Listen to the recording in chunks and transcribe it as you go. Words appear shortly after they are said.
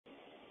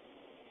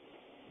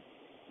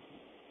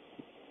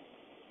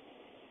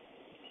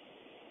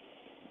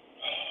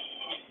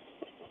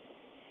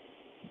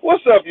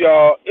What's up,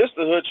 y'all? It's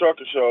the Hood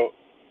Trucker Show,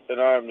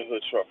 and I am the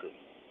Hood Trucker.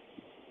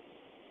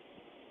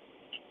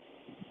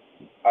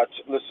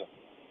 Listen.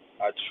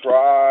 I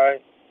try,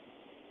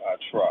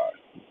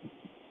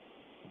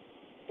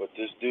 but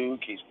this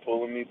dude keeps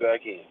pulling me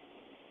back in.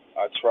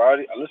 I tried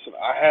it. Listen,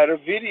 I had a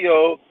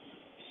video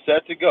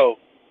set to go,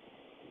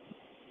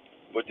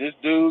 but this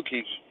dude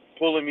keeps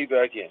pulling me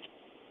back in.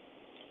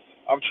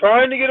 I'm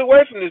trying to get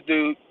away from this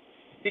dude.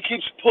 He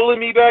keeps pulling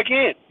me back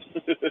in.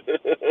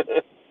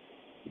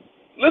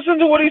 Listen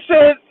to what he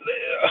said.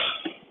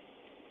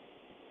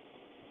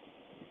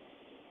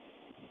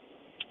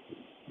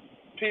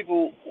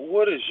 People,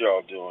 what is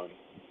y'all doing?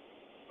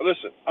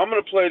 Listen, I'm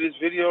going to play this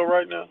video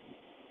right now,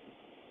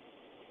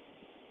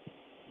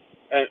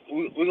 and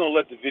we're going to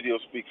let the video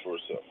speak for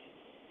itself.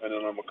 And then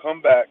I'm going to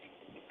come back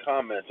and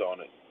comment on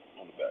it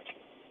on the back.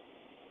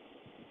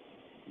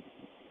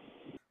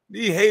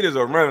 These haters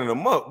are running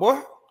them up,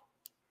 boy.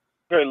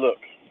 Hey, look.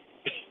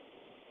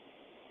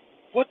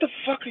 What the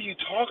fuck are you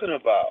talking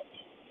about?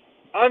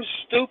 I'm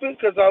stupid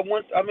because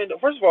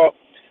first of all,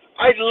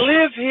 I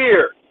live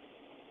here.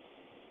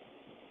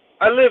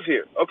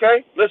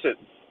 Okay? Listen,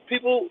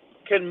 people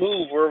can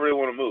move wherever they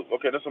want to move.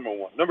 Okay, that's number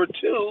one. Number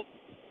two,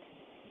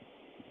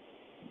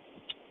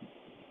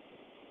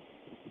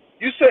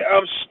 you say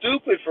I'm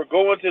stupid for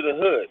going to the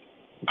hood.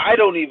 I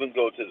don't even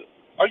go to the...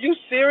 Are you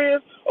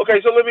serious? Okay,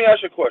 so let me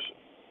ask you a question.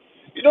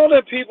 You know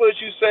that people that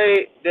you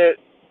say that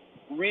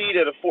read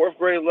at a 4th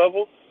grade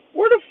level,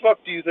 where the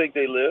fuck do you think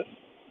they live?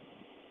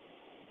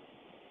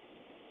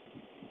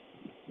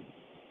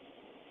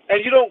 And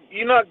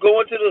you're not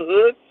going to the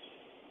hood?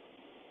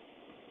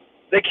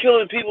 They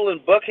killing people in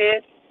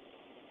Buckhead?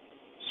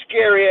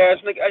 Scary ass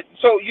nigga.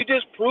 So you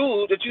just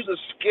proved that you's a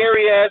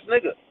scary ass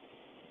nigga.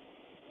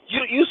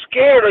 You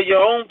scared of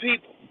your own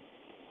people.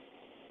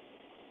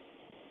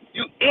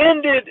 You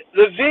ended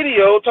the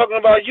video talking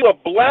about you a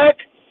black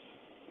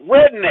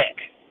redneck.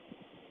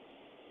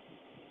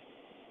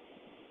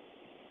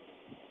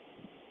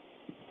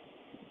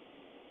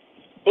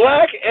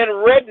 Black and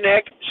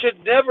redneck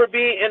should never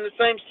be in the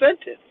same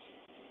sentence.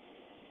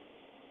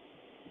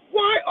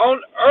 Why on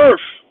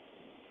earth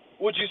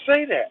would you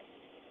say that?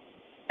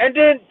 And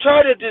then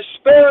try to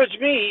disparage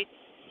me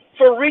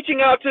for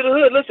reaching out to the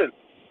hood. Listen,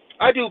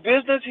 I do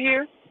business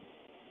here.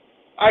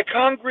 I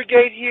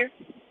congregate here.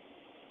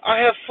 I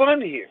have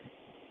fun here.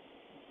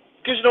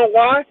 Because you know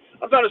why?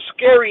 I'm not a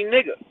scary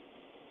nigga.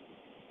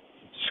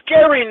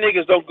 Scary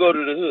niggas don't go to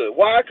the hood.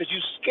 Why? Because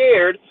you're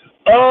scared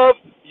of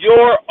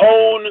your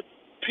own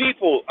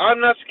people.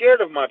 I'm not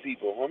scared of my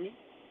people, homie.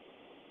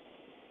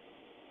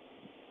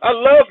 I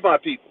love my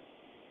people.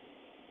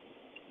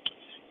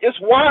 It's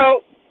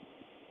wild.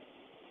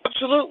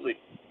 Absolutely.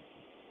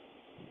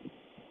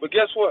 But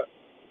guess what?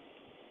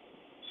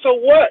 So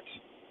what?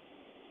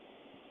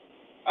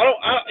 I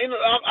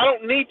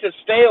don't need to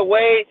stay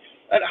away.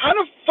 And how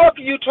the fuck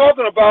are you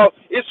talking about?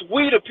 It's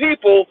we the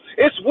people.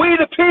 It's we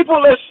the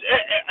people,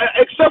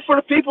 except for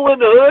the people in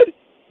the hood.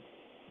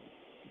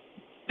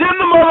 Them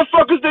the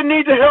motherfuckers that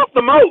need the help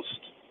the most.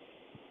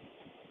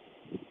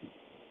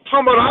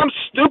 Talking about I'm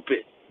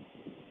stupid.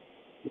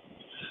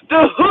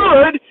 The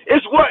hood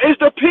is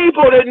the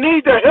people that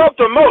need the help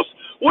the most.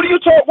 What are you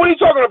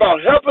talking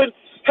about?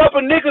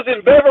 Helping niggas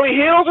in Beverly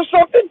Hills or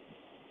something?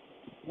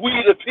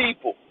 We the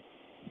people.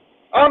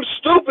 I'm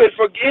stupid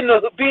for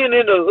being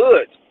in the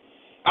hood.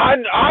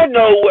 I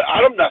know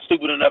I'm not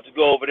stupid enough to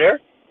go over there.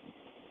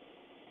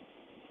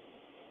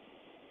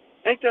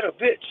 Ain't that a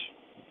bitch?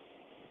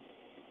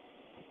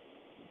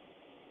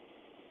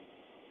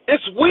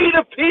 It's we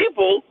the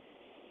people,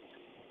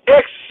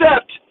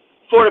 except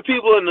for the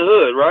people in the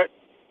hood, right?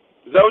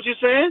 Is that what you're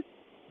saying?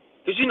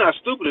 Because you're not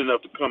stupid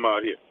enough to come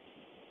out here.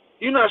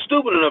 You're not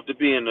stupid enough to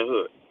be in the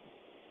hood.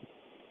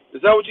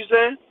 Is that what you're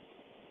saying?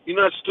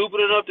 You're not stupid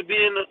enough to be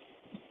in the...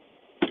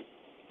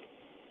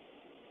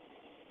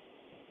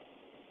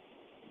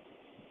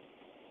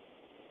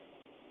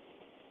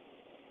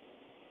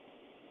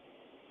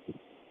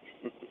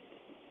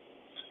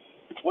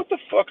 What the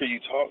fuck are you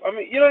talking? I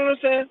mean, you know what I'm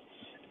saying?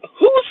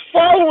 Who's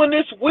following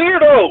this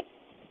weirdo?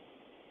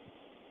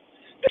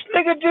 This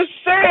nigga just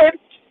said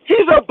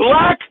he's a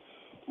black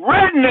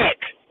redneck.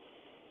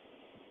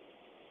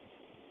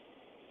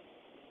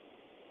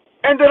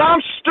 And that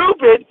I'm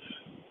stupid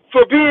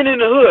for being in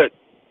the hood.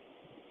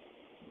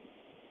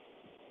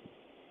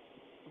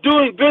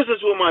 Doing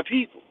business with my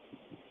people.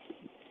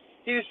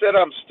 He said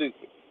I'm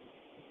stupid.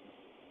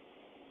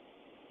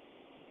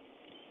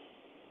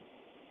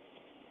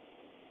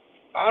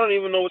 I don't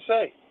even know what to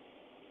say.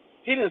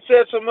 He done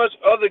said so much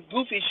other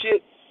goofy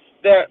shit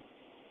that,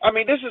 I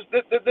mean, this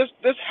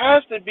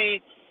has to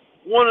be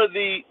one of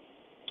the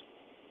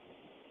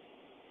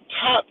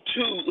top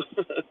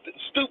 2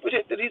 stupid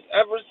shit that he's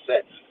ever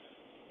said.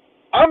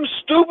 I'm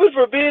stupid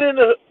for being in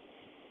the...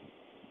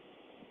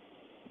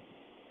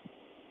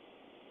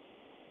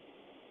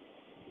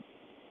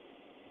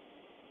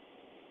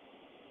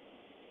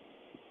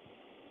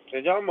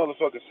 And y'all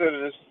motherfuckers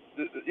sending this...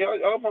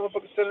 Y'all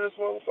motherfuckers sending this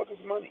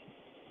motherfucker's money.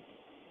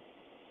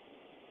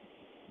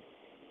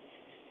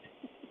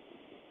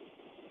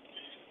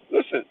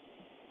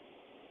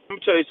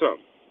 tell you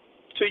something.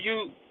 To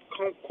you,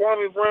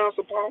 Kwame Brown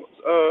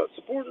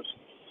supporters,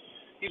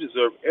 you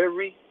deserve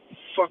every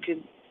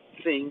fucking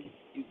thing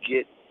you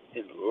get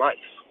in life.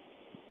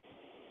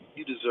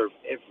 You deserve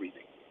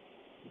everything.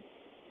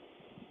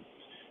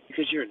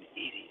 Because you're an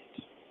idiot.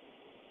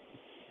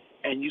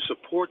 And you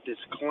support this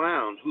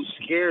clown who's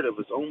scared of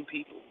his own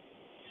people.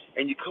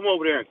 And you come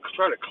over there and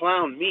try to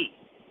clown me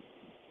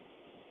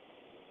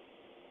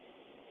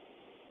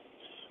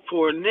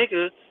for a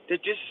nigga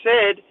that just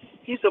said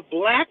he's a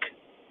black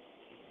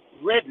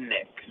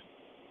redneck.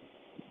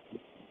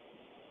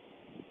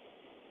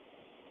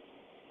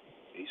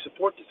 You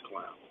support this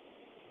clown.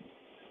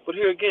 But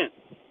here again,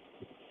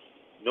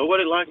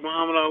 nobody liked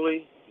Muhammad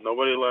Ali,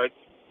 nobody liked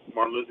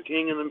Martin Luther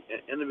King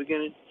in the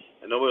beginning,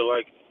 and nobody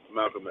liked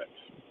Malcolm X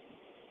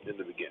in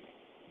the beginning.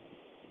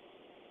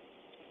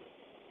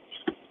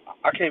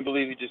 I can't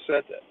believe he just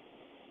said that.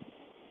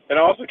 And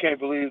I also can't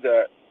believe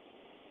that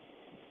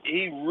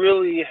he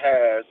really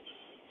has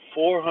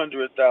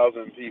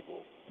 400,000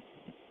 people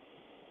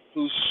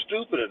who's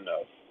stupid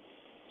enough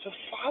to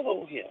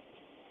follow him.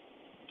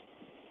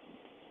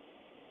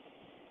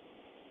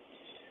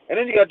 And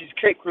then you got these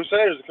Cape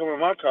Crusaders that come in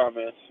my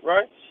comments,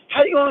 right?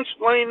 How you going to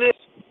explain this?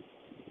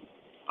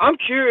 I'm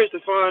curious to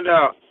find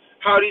out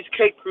how these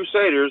Cape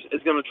Crusaders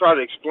is going to try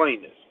to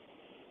explain this.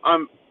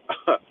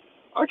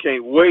 I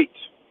can't wait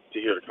to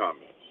hear the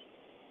comments.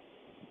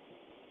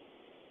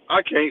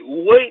 I can't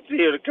wait to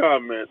hear the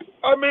comments.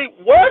 I mean,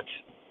 what?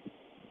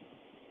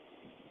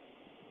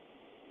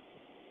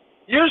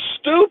 You're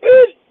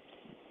stupid?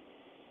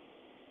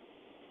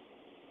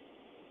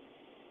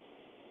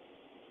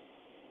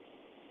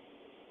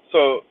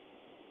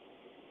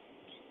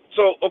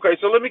 Okay,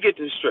 so let me get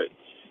this straight.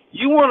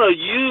 You want to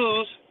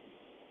use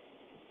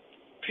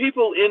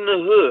people in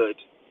the hood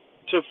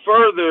to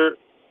further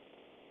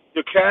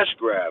your cash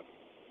grab,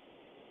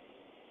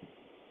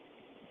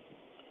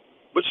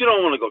 but you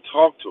don't want to go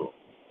talk to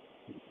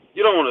them.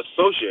 You don't want to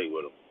associate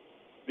with them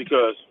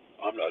because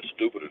I'm not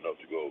stupid enough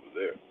to go over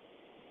there,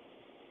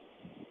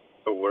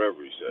 or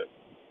whatever he said.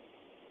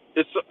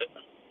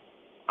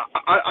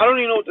 I don't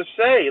even know what to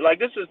say. Like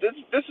this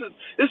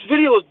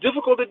video is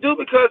difficult to do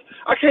because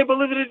I can't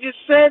believe it just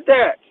said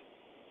that.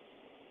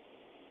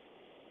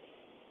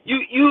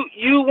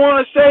 You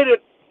want to say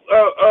that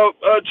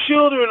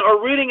children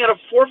are reading at a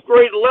 4th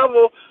grade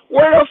level?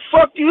 Where the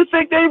fuck do you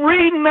think they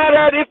reading that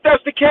at? If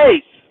that's the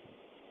case,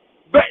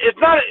 it's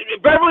not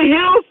Beverly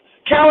Hills,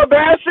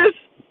 Calabasas.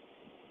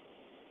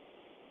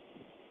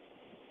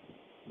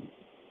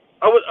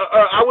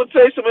 I would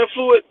say some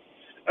affluent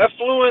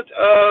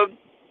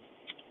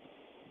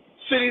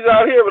cities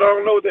out here, but I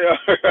don't know what they are.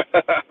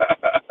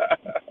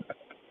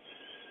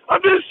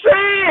 I'm just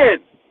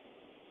saying.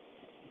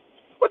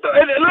 What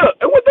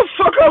the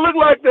fuck I look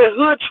like the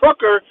hood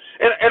trucker,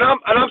 and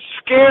I'm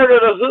scared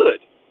of the hood.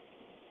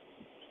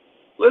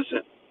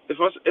 Listen, if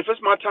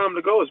it's my time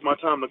to go, it's my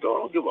time to go. I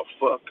don't give a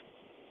fuck.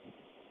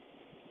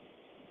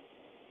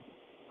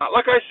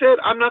 Like I said,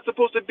 I'm not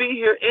supposed to be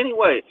here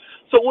anyway.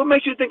 So what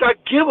makes you think I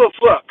give a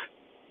fuck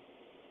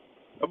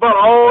about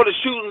all the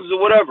shootings or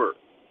whatever?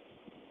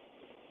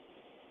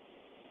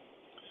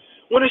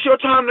 When it's your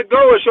time to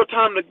go, it's your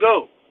time to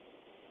go.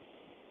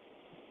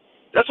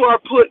 That's why I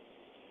put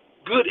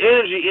good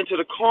energy into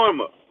the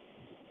karma.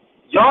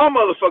 Y'all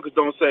motherfuckers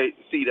don't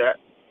see that.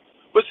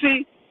 But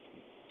see,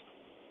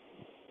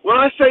 when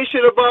I say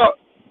shit about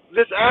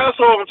this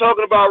asshole I'm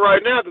talking about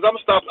right now, because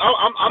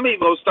I'm even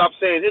gonna stop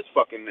saying his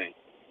fucking name.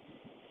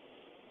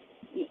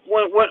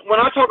 When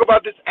I talk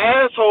about this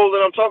asshole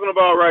that I'm talking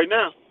about right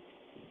now,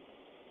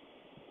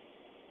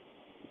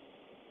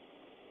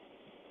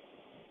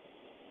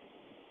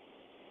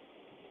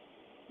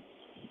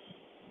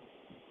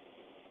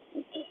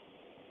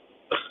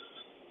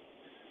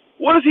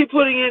 what is he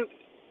putting in?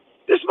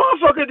 This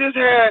motherfucker just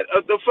had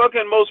the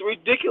fucking most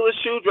ridiculous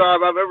shoe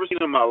drive I've ever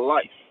seen in my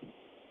life.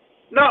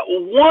 Not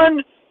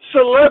one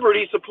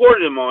celebrity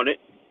supported him on it.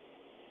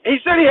 He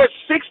said he had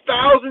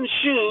 6,000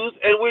 shoes,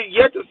 and we're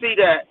yet to see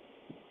that.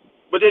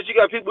 But then you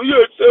got people, you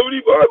had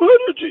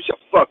 7,500. Shut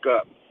the fuck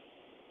up.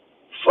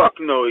 Fuck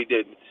no, he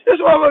didn't. This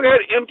motherfucker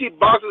had empty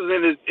boxes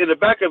in the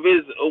back of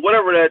his,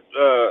 whatever that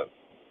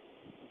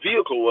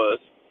vehicle was.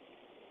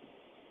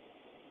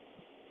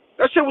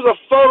 That shit was a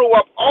photo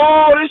op.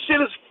 All this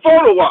shit is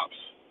photo ops.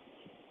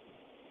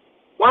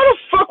 Why the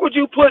fuck would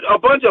you put a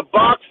bunch of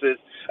boxes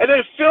and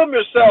then film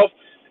yourself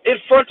in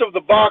front of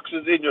the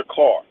boxes in your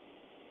car?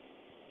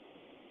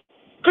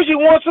 Because you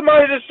want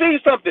somebody to see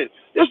something.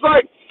 It's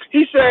like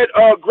he said,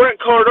 Grant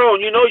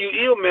Cardone, you know you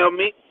emailed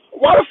me.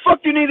 Why the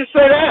fuck do you need to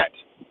say that?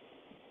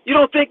 You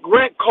don't think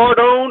Grant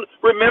Cardone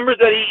remembers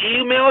that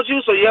he emailed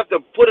you, so you have to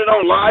put it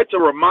on live to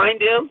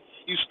remind him?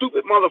 You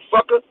stupid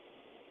motherfucker.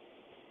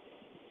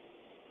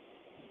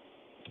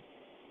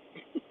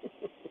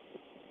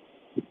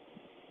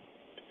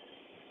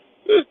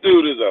 This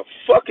dude is a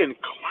fucking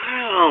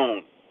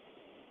clown.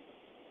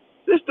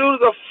 This dude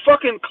is a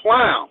fucking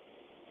clown.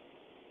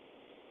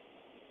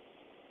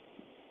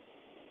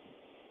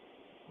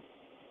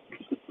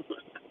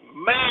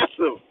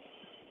 Massive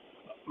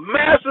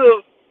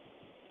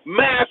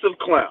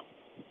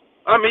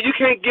I mean, you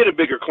can't get a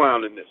bigger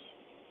clown than this.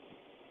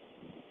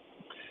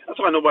 That's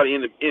why nobody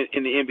in the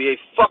NBA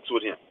fucks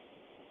with him.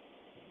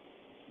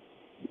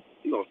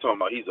 You gonna talk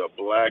about he's a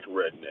black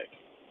redneck?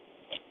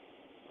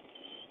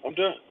 I'm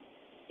done.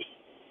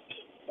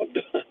 I'm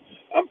done.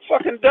 I'm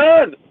fucking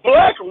done.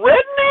 Black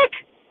redneck?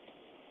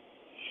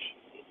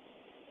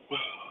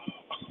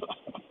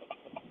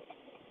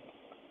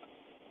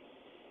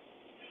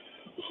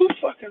 Who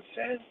fucking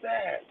says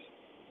that?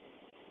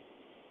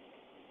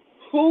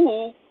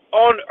 Who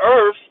on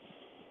earth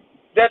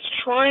that's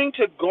trying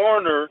to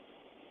garner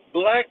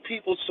black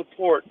people's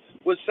support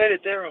would say that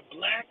they're a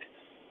black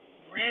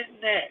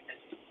redneck?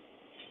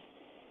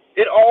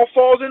 It all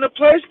falls into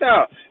place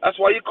now. That's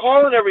why you're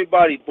calling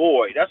everybody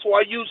boy. That's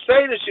why you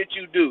say the shit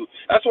you do.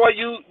 That's why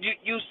you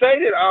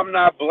say that I'm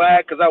not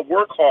black because I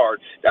work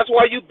hard. That's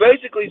why you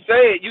basically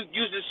say it. You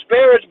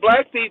disparage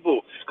black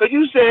people because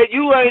you said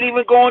you ain't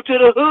even going to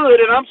the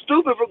hood and I'm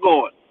stupid for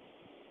going.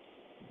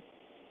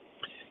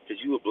 Because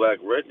you a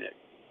black redneck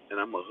and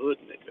I'm a hood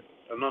nigga.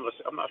 I'm not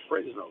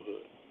afraid of no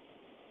hood.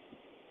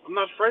 I'm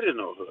not afraid of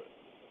no hood.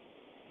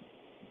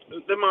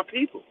 They're my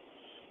people.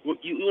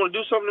 You want to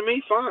do something to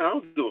me? Fine. I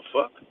don't give a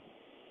fuck.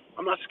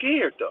 I'm not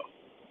scared, though.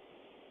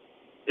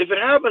 If it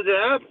happens, it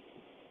happens.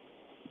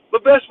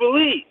 But best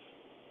believe.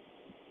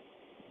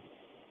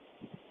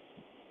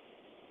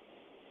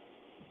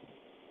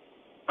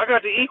 I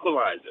got the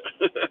equalizer.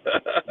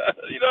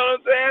 You know what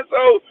I'm saying?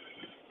 So,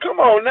 come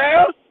on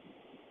now.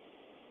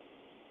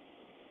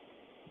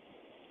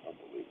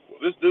 Unbelievable.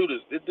 This dude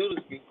is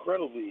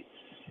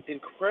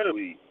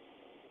incredibly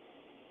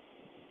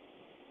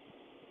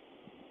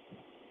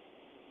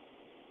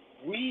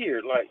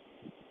weird. Like,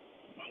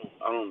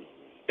 I don't know.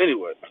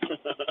 Anyway,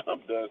 I'm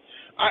done.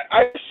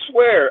 I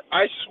swear,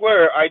 I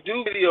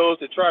do videos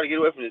to try to get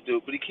away from this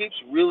dude, but he keeps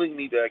reeling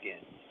me back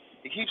in.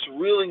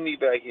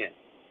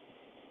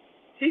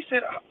 He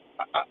said,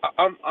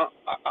 I'm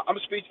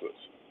speechless.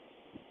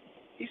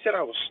 He said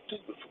I was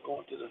stupid for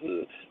going to the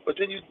hood. But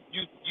then you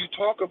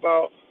talk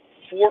about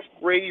fourth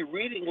grade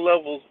reading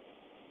levels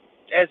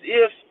as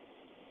if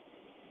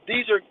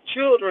these are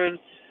children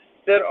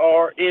that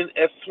are in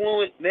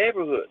affluent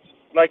neighborhoods,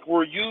 like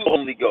where you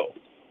only go.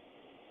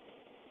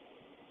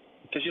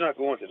 Because you're not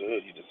going to the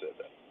hood, you just said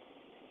that.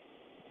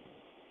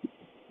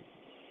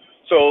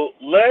 So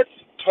let's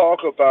talk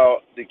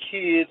about the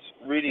kids'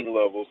 reading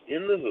levels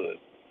in the hood,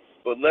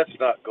 but let's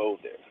not go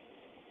there.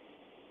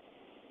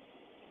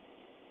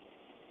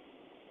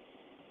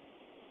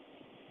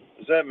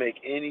 Does that make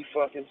any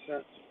fucking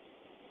sense?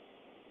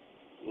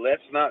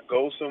 Let's not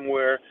go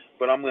somewhere,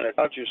 but I'm going to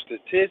touch your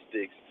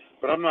statistics,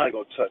 but I'm not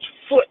going to touch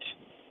foot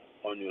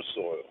on your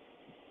soil.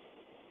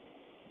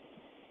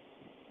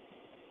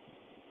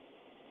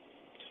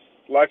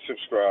 Like,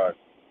 subscribe.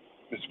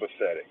 It's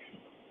pathetic.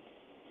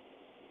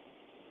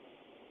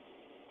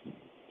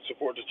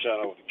 Support the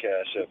channel with the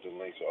Cash App, the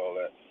links, all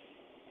that.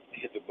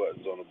 Hit the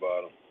buttons on the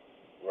bottom.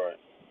 Right.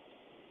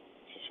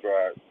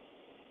 Subscribe.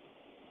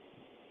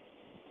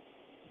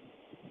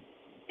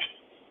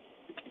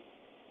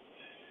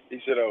 He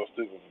said I was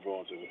stupid for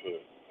going to the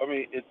hood. I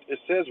mean, it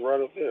says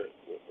right up there,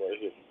 right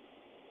here.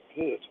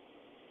 Hood.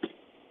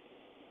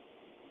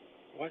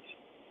 What?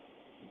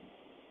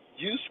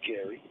 You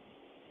scary.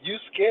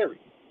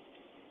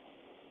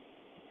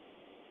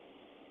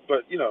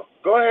 But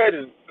go ahead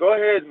and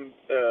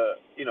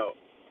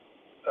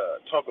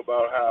talk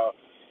about how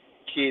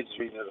kids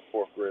reading at a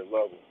fourth grade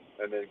level,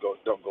 and then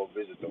don't go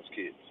visit those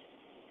kids.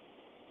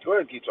 Go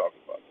ahead and keep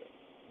talking about that.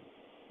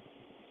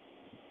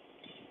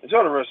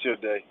 Enjoy the rest of your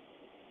day,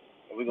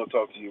 and we're gonna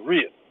talk to you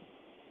real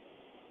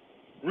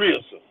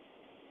soon.